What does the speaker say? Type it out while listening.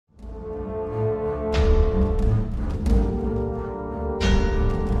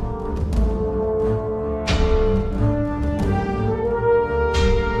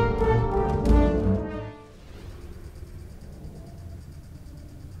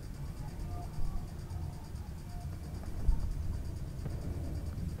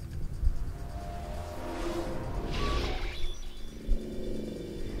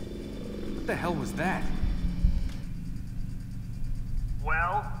the hell was that?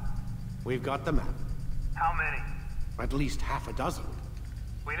 Well? We've got the map. How many? At least half a dozen.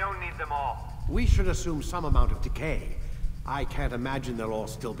 We don't need them all. We should assume some amount of decay. I can't imagine they'll all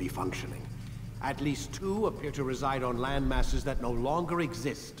still be functioning. At least 2 appear to reside on land masses that no longer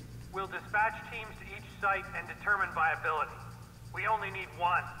exist. We'll dispatch teams to each site and determine viability. We only need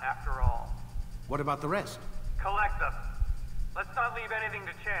 1, after all. What about the rest? Collect them. Let's not leave anything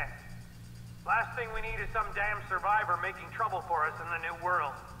to chance. Last thing we need is some damn survivor making trouble for us in the new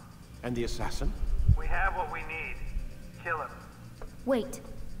world. And the assassin? We have what we need. Kill him. Wait.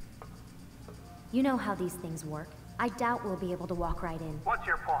 You know how these things work. I doubt we'll be able to walk right in. What's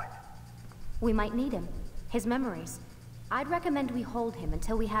your point? We might need him. His memories. I'd recommend we hold him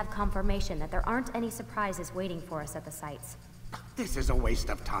until we have confirmation that there aren't any surprises waiting for us at the sites. This is a waste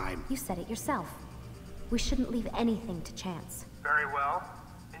of time. You said it yourself. We shouldn't leave anything to chance. Very well.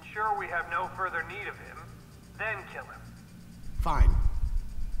 Ensure we have no further need of him, then kill him. Fine.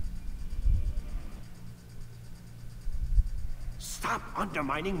 Stop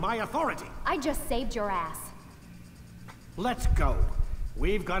undermining my authority! I just saved your ass. Let's go.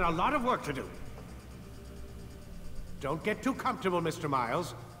 We've got a lot of work to do. Don't get too comfortable, Mr.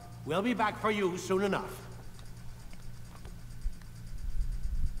 Miles. We'll be back for you soon enough.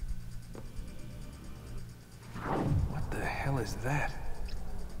 What the hell is that?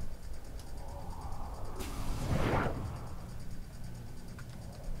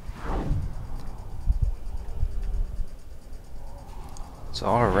 It's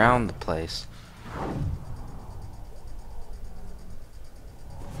all around the place.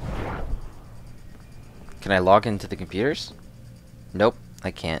 Can I log into the computers? Nope,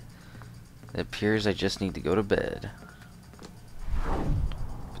 I can't. It appears I just need to go to bed.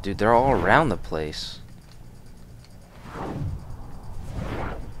 But dude, they're all around the place.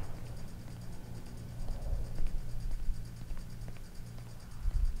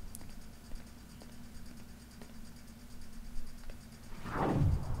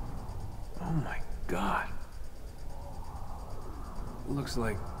 Oh my god. Looks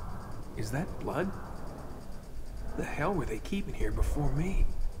like... Is that blood? The hell were they keeping here before me?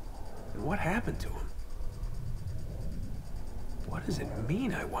 And what happened to him? What does it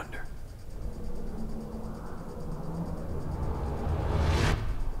mean, I wonder?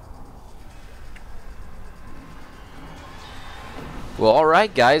 Well,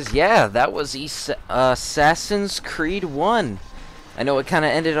 alright guys, yeah, that was Assassin's Creed 1. I know it kind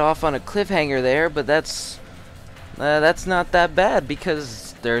of ended off on a cliffhanger there, but that's not that bad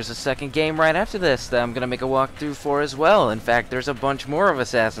because there's a second game right after this that I'm going to make a walkthrough for as well. In fact, there's a bunch more of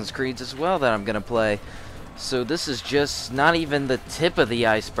Assassin's Creeds as well that I'm going to play. So this is just not even the tip of the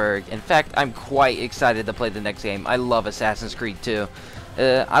iceberg. In fact, I'm quite excited to play the next game. I love Assassin's Creed 2.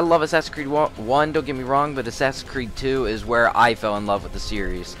 I love Assassin's Creed 1, don't get me wrong, but Assassin's Creed 2 is where I fell in love with the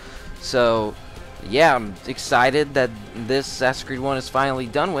series. So, yeah, I'm excited that this Assassin's Creed 1 is finally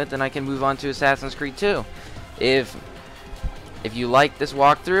done with and I can move on to Assassin's Creed 2. If you like this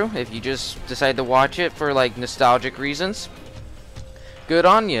walkthrough, if you just decide to watch it for like nostalgic reasons, good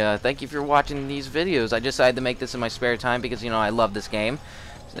on you. Thank you for watching these videos. I decided to make this in my spare time because, you know, I love this game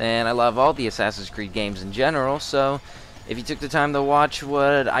and I love all the Assassin's Creed games in general. So if you took the time to watch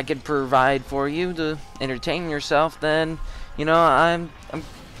what I could provide for you to entertain yourself, then, you know, I'm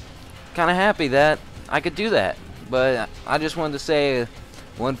kind of happy that I could do that. But I just wanted to say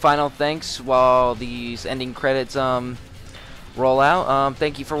one final thanks while these ending credits roll out.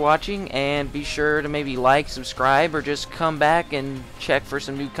 Thank you for watching, and be sure to maybe like, subscribe, or just come back and check for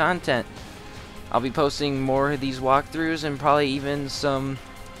some new content. I'll be posting more of these walkthroughs and probably even some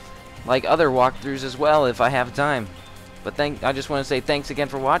like other walkthroughs as well if I have time. But I just want to say thanks again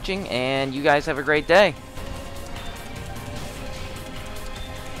for watching, and you guys have a great day.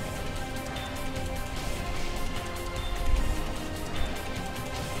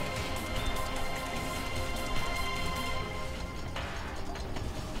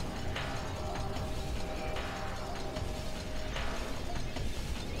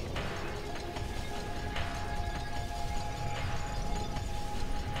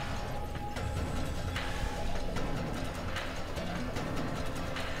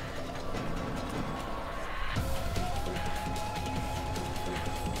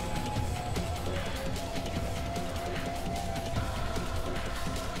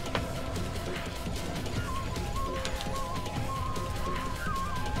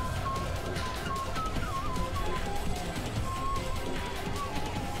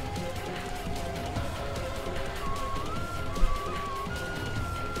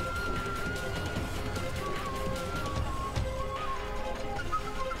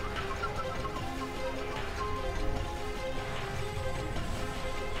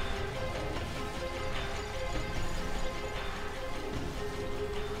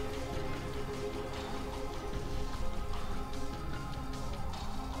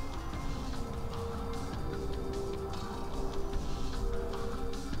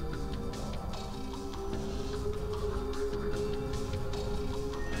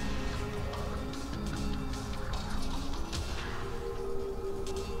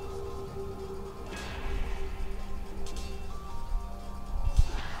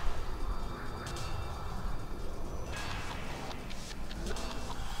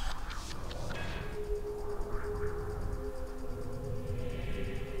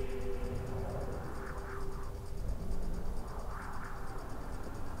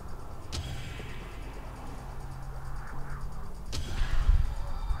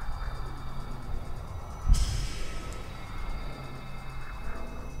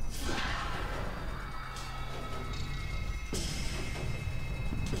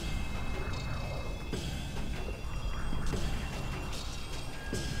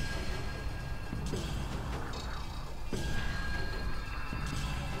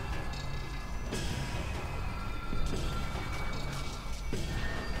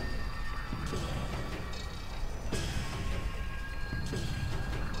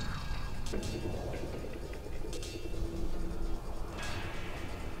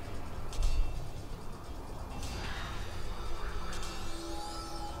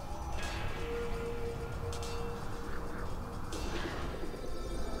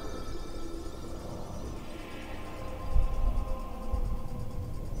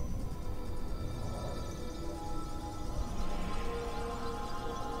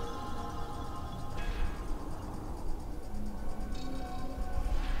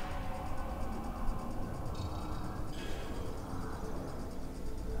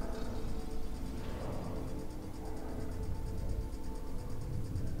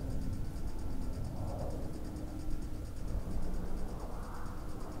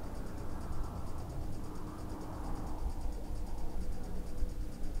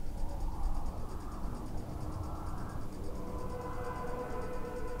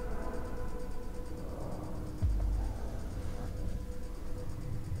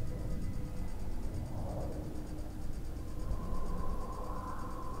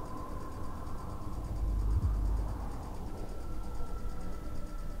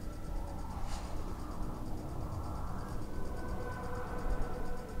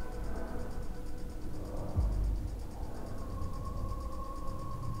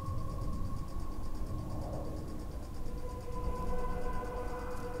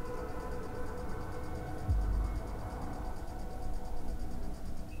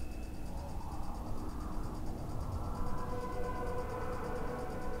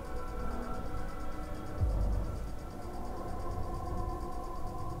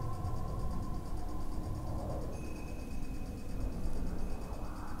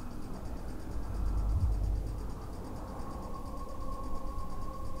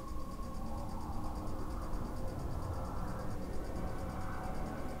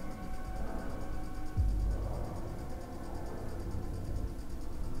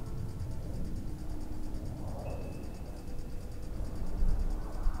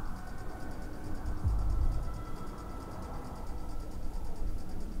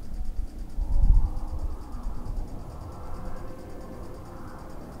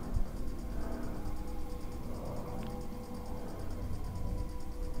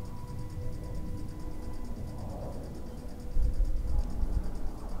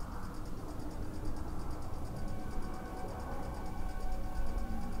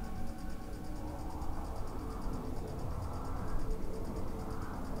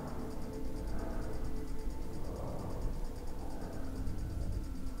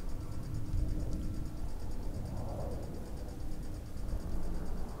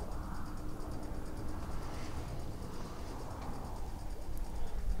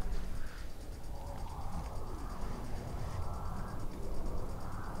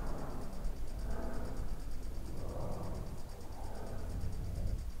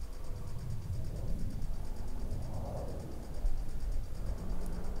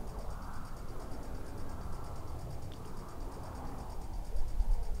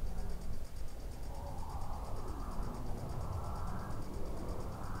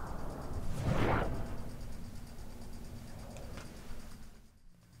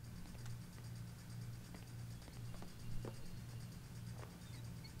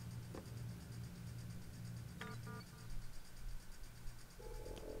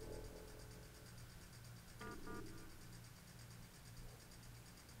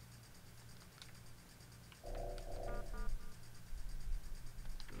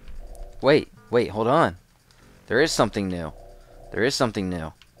 Wait, hold on. There is something new. There is something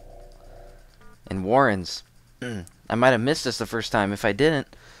new. In Warren's. I might have missed this the first time. If I didn't,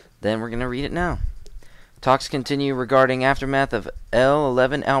 then we're going to read it now. Talks continue regarding aftermath of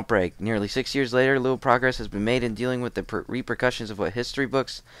L11 outbreak. Nearly 6 years later, little progress has been made in dealing with the repercussions of what history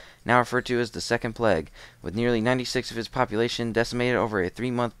books now refer to as the Second Plague. With nearly 96% of its population decimated over a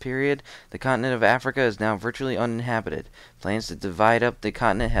 3-month period, the continent of Africa is now virtually uninhabited. Plans to divide up the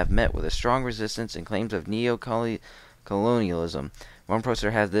continent have met with a strong resistance and claims of neo-colonialism. One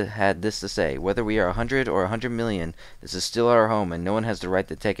protester had this to say: "Whether we are 100 or 100 million, this is still our home, and no one has the right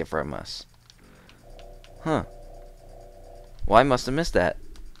to take it from us." Huh. Well, I must have missed that.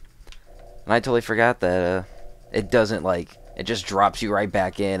 And I totally forgot that it doesn't, like, it just drops you right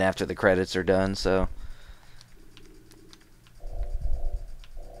back in after the credits are done, so.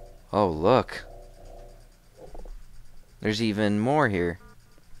 Oh, look. There's even more here.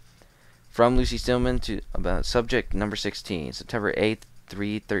 From Lucy Stillman to about subject number 16, September 8th,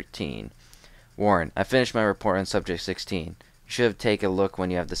 3:13. Warren, I finished my report on subject 16. You should take a look when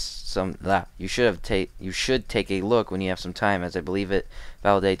you have You should take a look when you have some time, as I believe it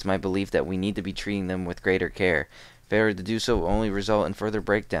validates my belief that we need to be treating them with greater care. Failure to do so will only result in further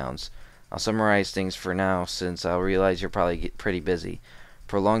breakdowns. I'll summarize things for now, since I'll realize you're probably pretty busy.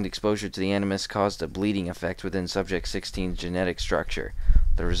 Prolonged exposure to the animus caused a bleeding effect within Subject 16's genetic structure.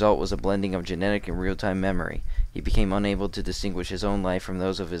 The result was a blending of genetic and real-time memory. He became unable to distinguish his own life from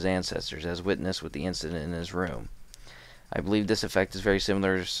those of his ancestors, as witnessed with the incident in his room. I believe this effect is very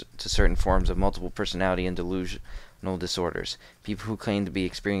similar to certain forms of multiple personality and delusional disorders. People who claim to be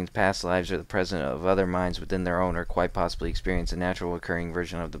experiencing past lives or the presence of other minds within their own, or quite possibly experience a natural occurring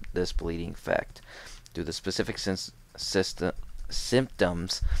version of this bleeding effect. Though the specific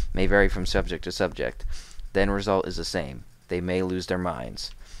symptoms may vary from subject to subject, the end result is the same. They may lose their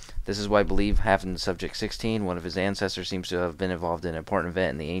minds. This is why I believe happened to Subject 16. One of his ancestors seems to have been involved in an important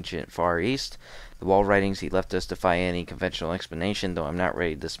event in the ancient Far East. The wall writings he left us defy any conventional explanation, though I'm not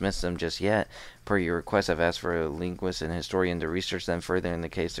ready to dismiss them just yet. Per your request, I've asked for a linguist and historian to research them further in the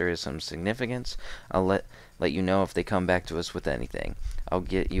case there is some significance. I'll let you know if they come back to us with anything. I'll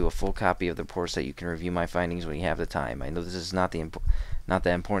get you a full copy of the report so you can review my findings when you have the time. I know this is not that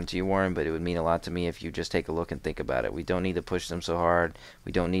important to you, Warren, but it would mean a lot to me if you just take a look and think about it. We don't need to push them so hard.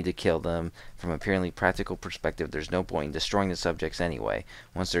 We don't need to kill them. From a purely practical perspective, there's no point in destroying the subjects anyway.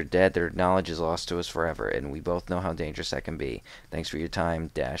 Once they're dead, their knowledge is lost to us forever, and we both know how dangerous that can be. Thanks for your time,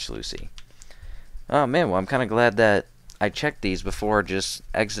 Lucy. Oh man, well I'm kind of glad that I checked these before just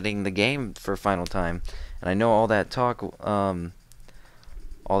exiting the game for a final time. And I know all that talk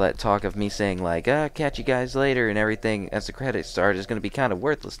of me saying like, catch you guys later and everything as the credits start is going to be kind of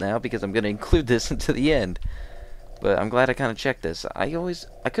worthless now, because I'm going to include this into the end. But I'm glad I kind of checked this. I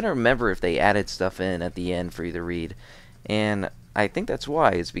couldn't remember if they added stuff in at the end for you to read. And I think that's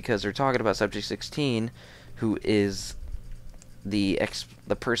why. It's because they're talking about Subject 16, who is the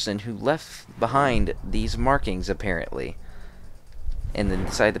person who left behind these markings, apparently. And then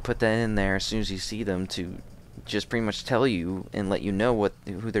decided to put that in there as soon as you see them to just pretty much tell you and let you know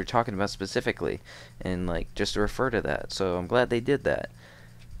who they're talking about specifically, and like just to refer to that. So I'm glad they did that.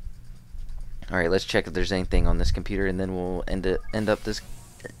 Alright, let's check if there's anything on this computer, and then we'll end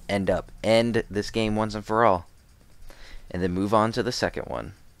this game once and for all, and then move on to the second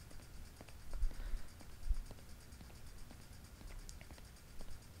one.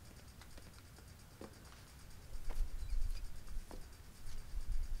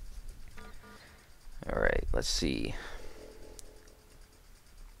 Alright, let's see.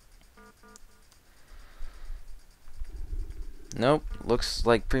 Nope, looks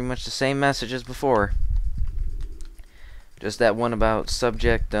like pretty much the same message as before. Just that one about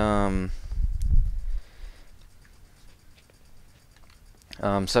subject,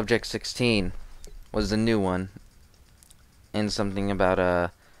 subject 16 was the new one. And something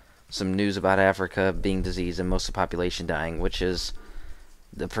about, some news about Africa being diseased and most of the population dying, which is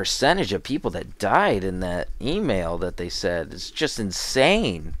the percentage of people that died in that email that they said is just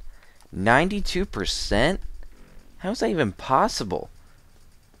insane. 92%? How is that even possible?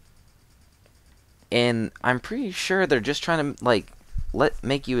 And I'm pretty sure they're just trying to like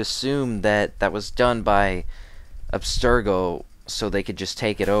make you assume that that was done by Abstergo so they could just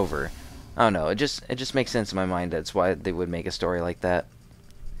take it over. I don't know. It just makes sense in my mind. That's why they would make a story like that.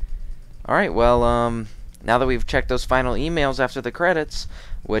 All right. Well, now that we've checked those final emails after the credits,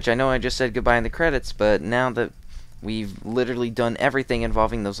 which I know I just said goodbye in the credits, but now that we've literally done everything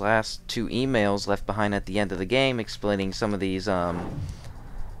involving those last two emails left behind at the end of the game, explaining some of these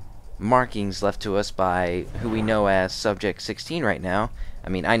markings left to us by who we know as Subject 16 right now. I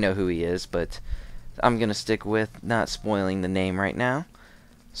mean, I know who he is, but I'm gonna stick with not spoiling the name right now.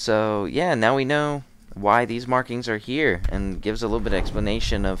 So yeah, now we know why these markings are here, and gives a little bit of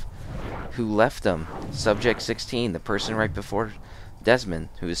explanation of who left them. Subject 16, the person right before Desmond,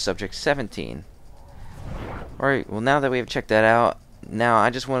 who is Subject 17. Alright, well, now that we have checked that out, now I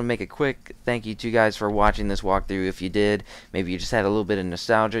just want to make a quick thank you to you guys for watching this walkthrough. If you did, maybe you just had a little bit of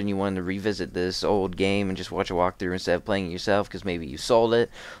nostalgia and you wanted to revisit this old game and just watch a walkthrough instead of playing it yourself because maybe you sold it,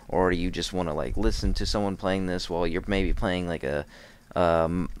 or you just want to like listen to someone playing this while you're maybe playing like a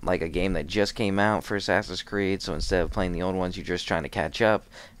game that just came out for Assassin's Creed, so instead of playing the old ones, you're just trying to catch up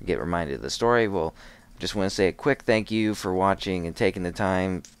and get reminded of the story. Well, just want to say a quick thank you for watching and taking the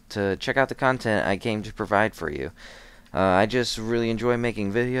time to check out the content I came to provide for you. I just really enjoy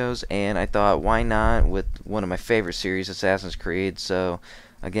making videos, and I thought, why not with one of my favorite series, Assassin's Creed. So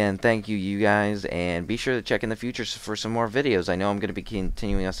again, thank you guys, and be sure to check in the future for some more videos. I know I'm going to be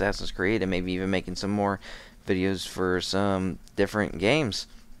continuing Assassin's Creed and maybe even making some more videos for some different games.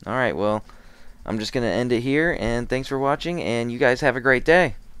 Alright, well, I'm just going to end it here, and thanks for watching, and you guys have a great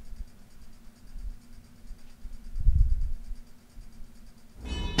day.